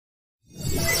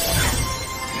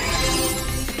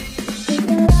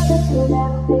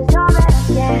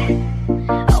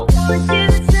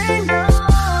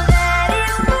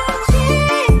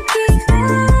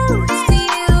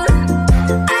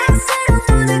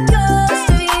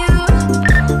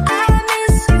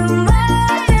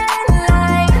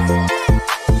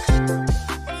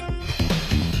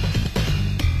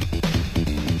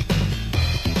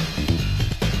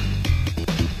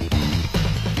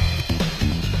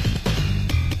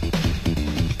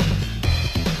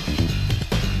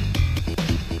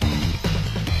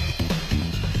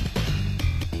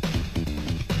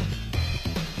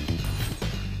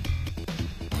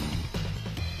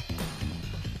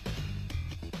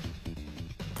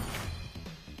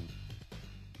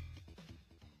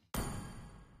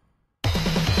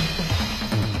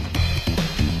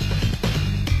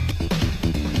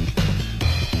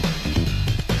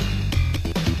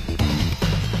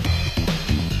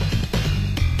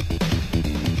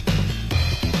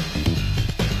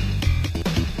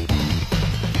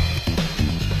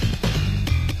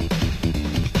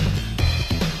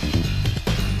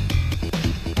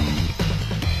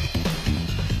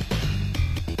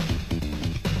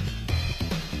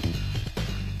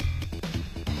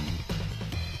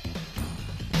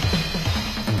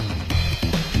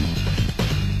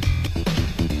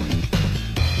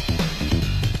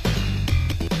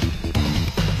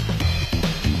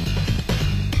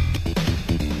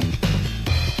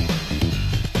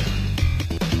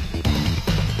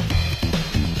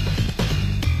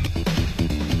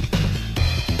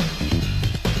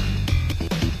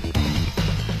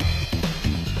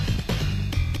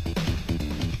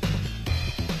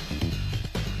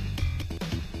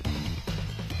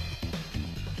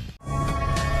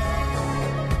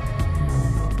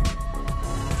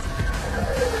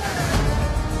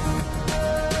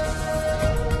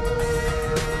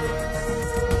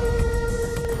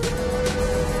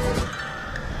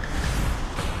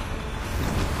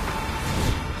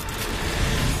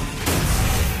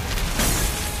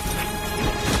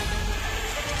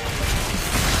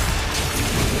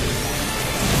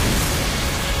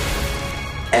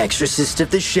Exorcist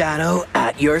of the Shadow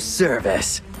at your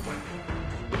service.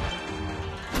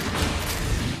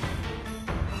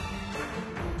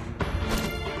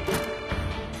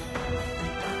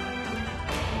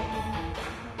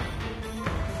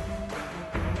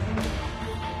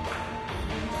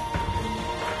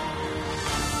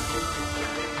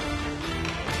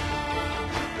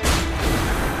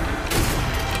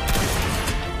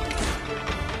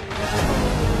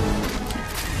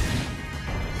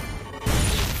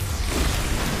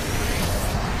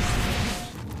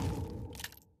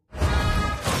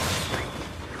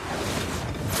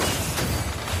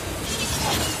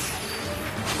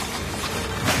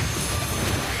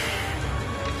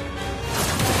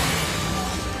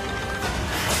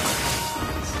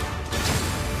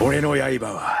俺の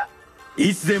刃は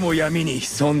いつでも闇に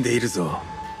潜んでいるぞ。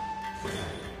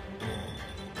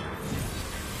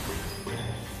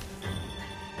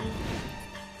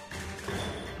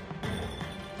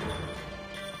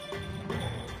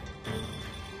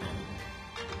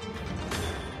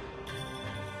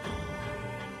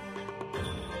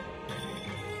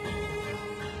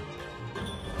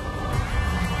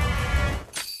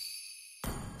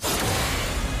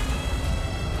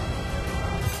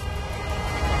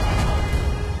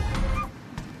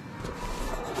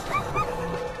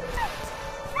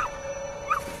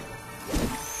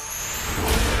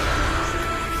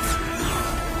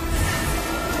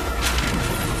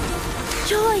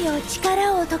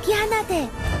力を解き放て。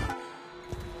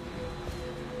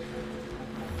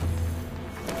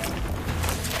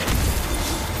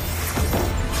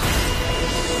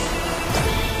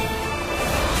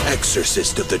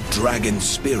Exorcist of the Dragon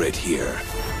Spirit here.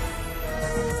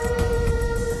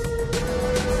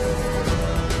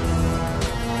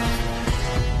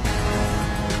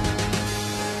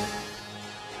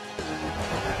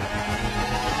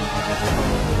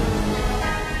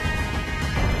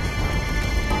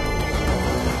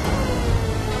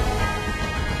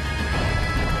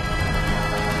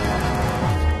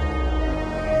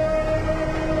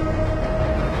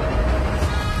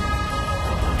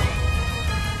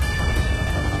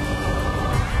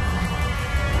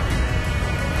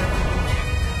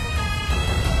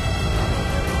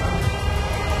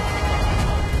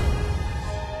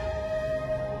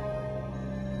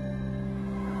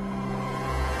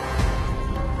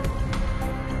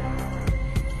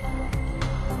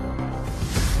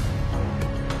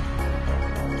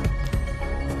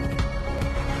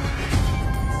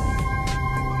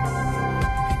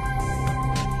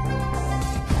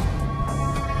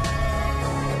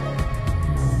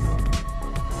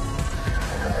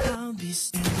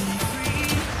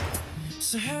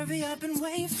 So hurry up and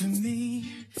wait for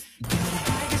me. Got a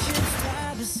bag of chips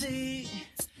by the sea.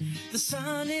 The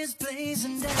sun is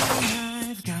blazing down.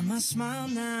 I've got my smile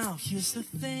now. Here's the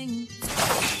thing,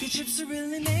 your chips will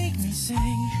really make me sing.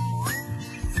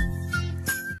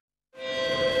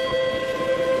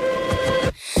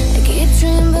 I keep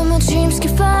dreaming, but my dreams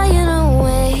keep flying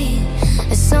away.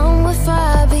 A somewhere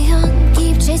far beyond.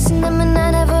 Keep chasing them and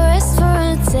I never rest for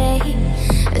a day.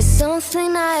 There's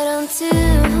something I don't do.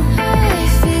 I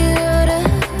feel the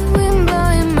wind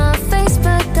blowing my face,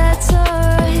 but that's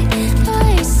alright.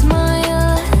 I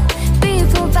smile at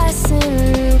people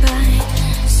passing by.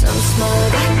 Some smile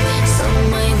back, some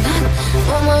might not.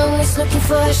 I'm always looking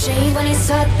for a shade when it's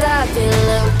hot. I've been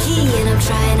low key and I'm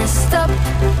trying to stop.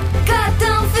 God,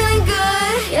 I'm feeling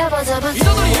good. Yeah, but I'm off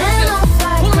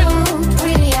I go.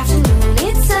 Really afternoon,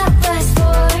 it's a fast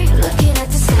forward. Looking at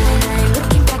the skyline,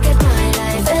 looking back at my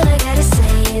life, and I gotta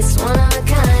say it's one of a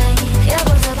kind. Yeah,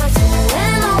 but I'm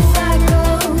off I go.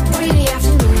 Really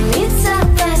afternoon, it's a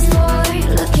fast forward.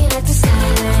 Looking at the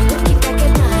skyline, looking back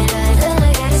at my life, and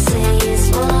I gotta say it's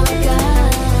one of a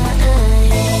kind.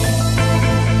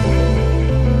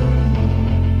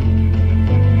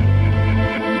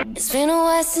 It's been a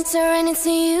while since I ran into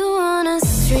you on a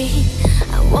street.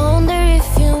 I wonder if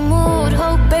you moved.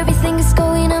 Hope everything is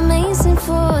going amazing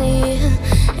for you,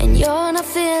 and you're not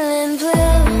feeling blue.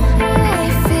 I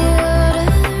feel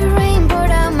the rain pour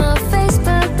down my face,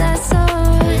 but that's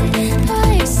alright.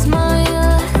 I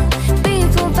smile at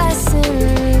people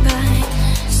passing by.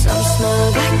 Some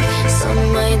smile back, some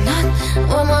might not.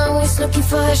 I'm always looking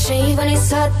for a shade when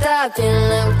it's hot. I've been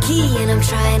low key and I'm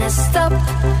trying to stop.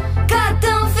 God,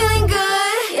 I'm feeling good.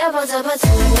 Yeah, but when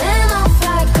off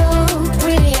I go.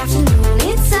 Really afternoon,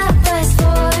 it's a fast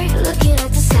forward. Looking at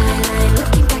the skyline,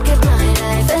 looking back at my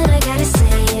life, and I gotta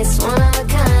say it's one of a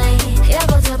kind. Yeah,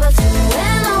 but when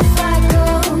off I go.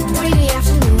 Really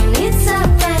afternoon, it's a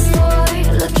fast forward.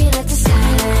 Looking at the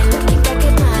skyline, looking back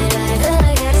at my life, and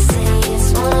I gotta say it's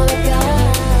one of a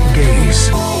kind. Gaze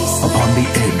upon the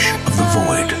edge of the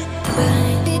void.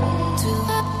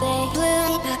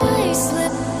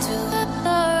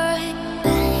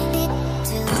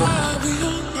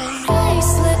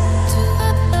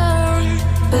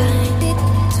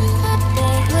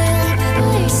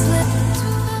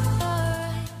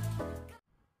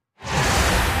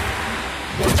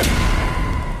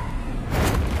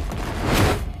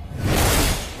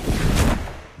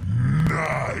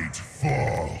 Night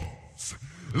falls.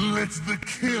 Let the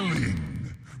killing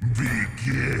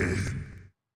begin.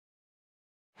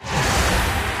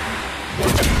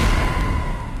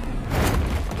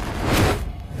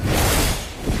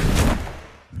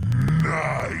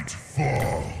 Night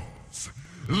falls.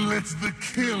 Let the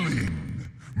killing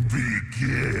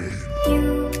begin. You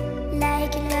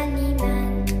like a lonely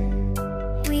man.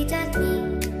 Without me,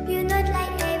 you're not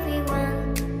like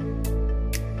everyone.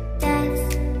 That's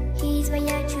he's why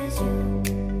I choose you.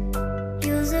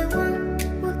 You're the one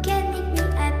who can make me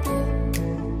happy.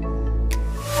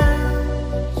 Oh,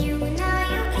 you know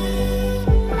you're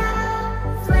in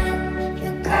love when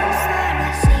you come so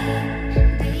easy.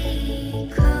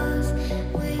 Because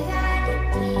we are the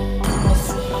team.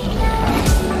 See love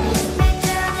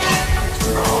better than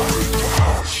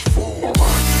Fast forward.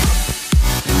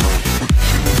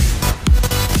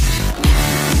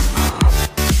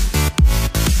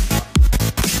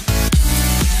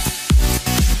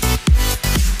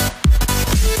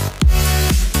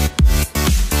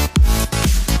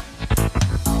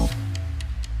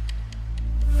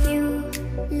 you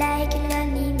like a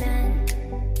lonely man.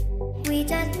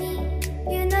 Without me,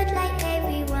 you're not like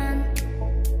everyone.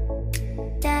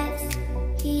 That's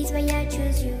he's why I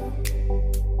choose you.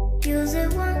 You're the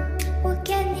one